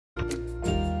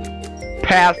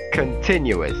Past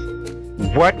continuous.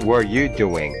 What were you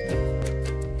doing?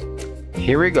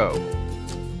 Here we go.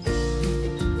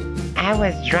 I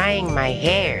was drying my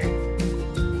hair.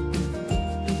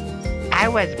 I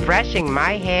was brushing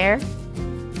my hair.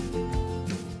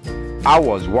 I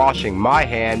was washing my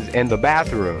hands in the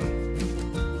bathroom.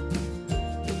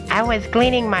 I was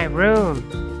cleaning my room.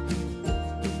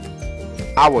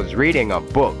 I was reading a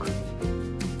book.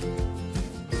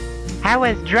 I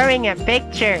was drawing a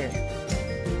picture.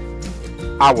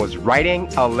 I was writing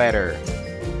a letter.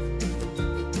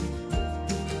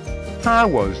 I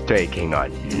was taking a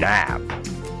nap.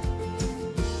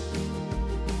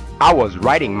 I was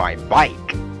riding my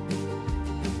bike.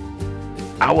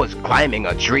 I was climbing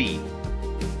a tree.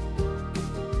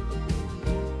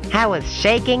 I was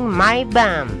shaking my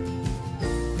bum.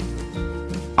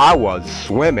 I was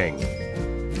swimming.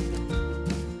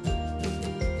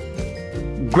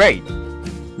 Great!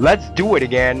 Let's do it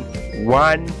again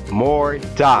one more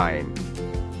time.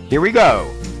 Here we go.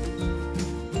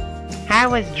 I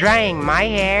was drying my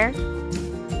hair.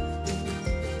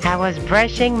 I was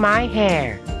brushing my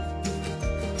hair.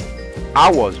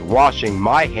 I was washing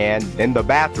my hands in the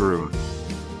bathroom.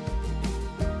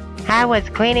 I was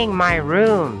cleaning my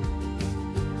room.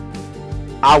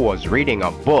 I was reading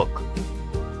a book.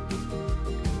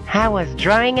 I was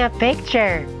drawing a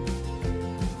picture.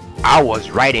 I was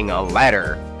writing a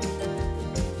letter.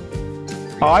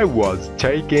 I was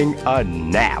taking a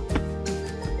nap.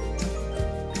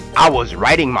 I was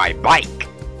riding my bike.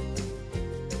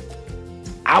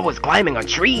 I was climbing a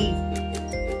tree.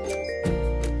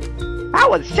 I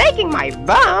was shaking my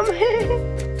bum.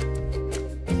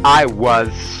 I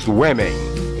was swimming.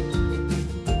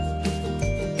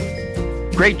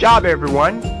 Great job,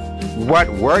 everyone.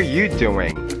 What were you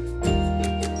doing?